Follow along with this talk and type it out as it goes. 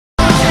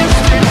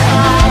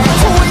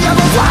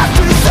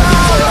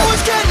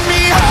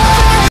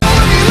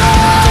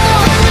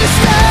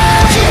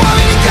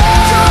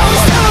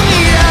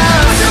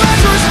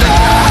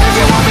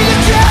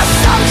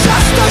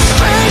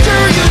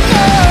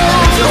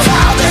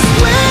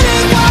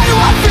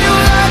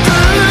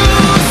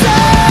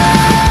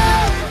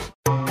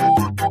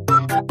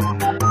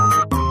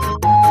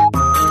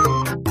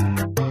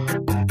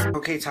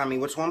Tommy,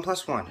 what's 1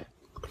 + 1?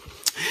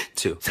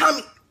 2.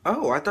 Tommy!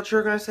 Oh, I thought you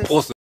were gonna say...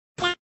 Awesome.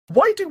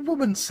 Why do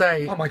women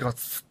say, oh my god,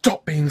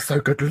 stop being so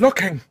good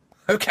looking?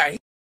 Okay.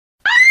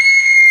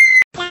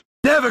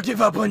 Never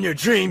give up on your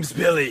dreams,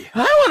 Billy. I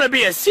want to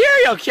be a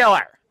serial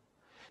killer.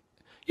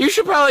 You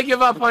should probably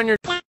give up on your...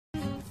 You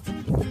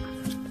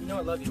know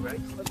I love you, right?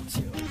 Love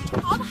you too.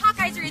 All the hot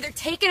guys are either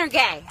taken or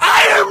gay.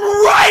 I am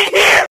right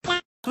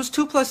here! What's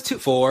 2 + 2?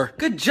 4.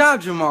 Good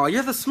job, Jamal.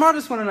 You're the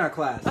smartest one in our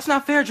class. That's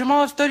not fair.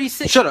 Jamal is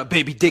 36. Shut up,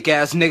 baby dick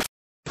ass nigga.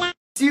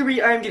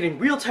 Siri, I am getting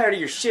real tired of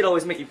your shit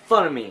always making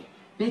fun of me.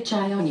 Bitch,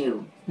 eye on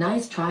you.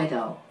 Nice try,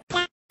 though.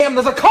 Damn,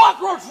 there's a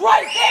cockroach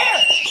right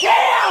there!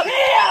 Damn,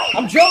 here!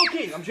 I'm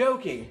joking, I'm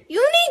joking.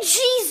 You need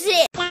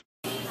Jesus.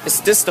 Is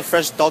this the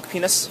fresh dog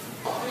penis?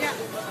 Yeah.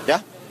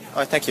 Yeah?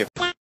 Alright, thank you.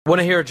 Want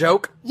to hear a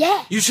joke?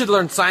 Yeah. You should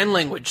learn sign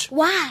language.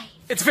 Why?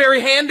 It's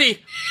very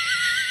handy.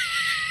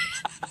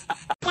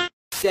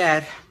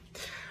 Dad,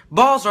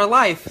 balls are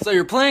life. So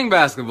you're playing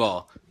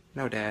basketball?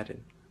 No,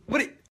 Dad.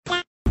 What?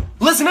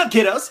 Listen up,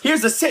 kiddos.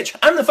 Here's the sitch.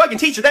 I'm the fucking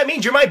teacher. That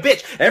means you're my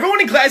bitch. Everyone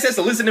in class has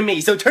to listen to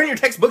me, so turn your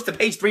textbooks to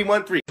page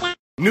 313.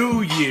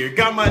 New year,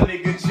 got my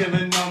nigga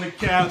chillin' on the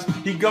couch.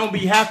 He gon'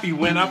 be happy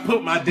when I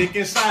put my dick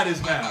inside his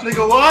mouth.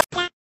 Nigga, what?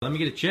 Let me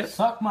get a chip.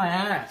 Suck my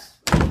ass.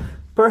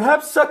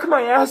 Perhaps suck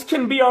my ass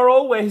can be our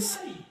always.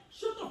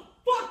 Shut the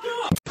fuck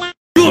up!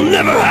 You'll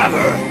never have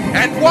her!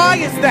 And why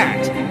is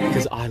that?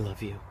 Because I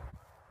love you.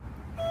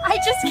 I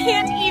just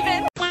can't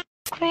even.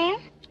 Cream?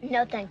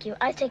 No, thank you.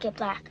 I take it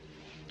black.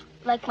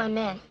 Like my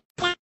man.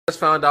 I just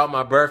found out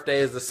my birthday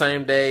is the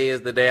same day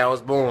as the day I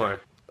was born.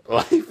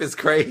 Life is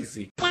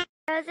crazy.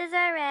 Roses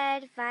are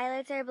red,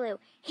 violets are blue.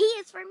 He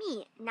is for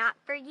me, not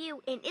for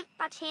you. And if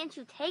by chance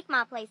you take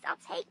my place,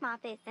 I'll take my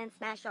fist and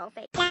smash your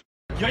face.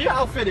 Yo, your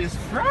outfit is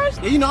fresh.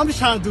 Yeah, you know, I'm just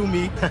trying to do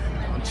me.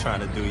 I'm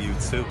trying to do you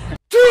too.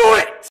 Do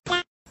it!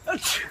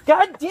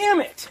 God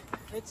damn it!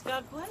 It's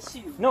God bless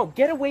you. No,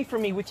 get away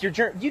from me with your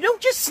germ. You don't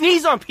just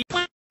sneeze on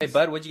people. Hey,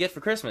 bud, what'd you get for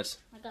Christmas?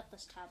 I got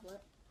this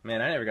tablet.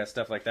 Man, I never got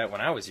stuff like that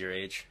when I was your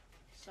age.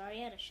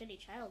 Sorry, I had a shitty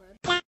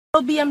childhood.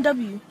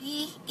 BMW.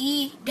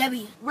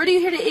 E-E-W. Where do you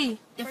hear the E?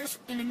 The first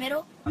in the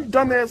middle. You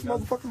dumbass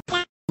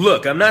motherfucker.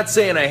 Look, I'm not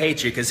saying I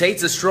hate you, because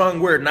hate's a strong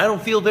word, and I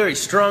don't feel very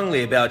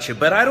strongly about you,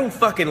 but I don't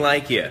fucking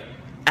like you.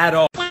 At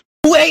all.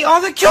 Wait,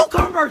 all the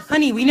cucumbers!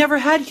 Honey, we never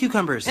had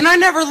cucumbers. And I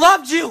never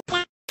loved you!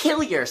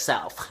 Kill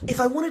yourself. If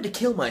I wanted to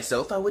kill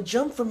myself, I would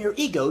jump from your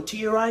ego to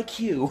your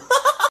IQ.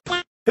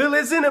 Who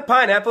lives in a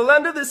pineapple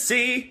under the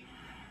sea?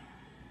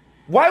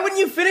 Why wouldn't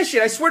you finish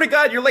it? I swear to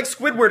God, you're like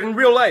Squidward in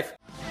real life.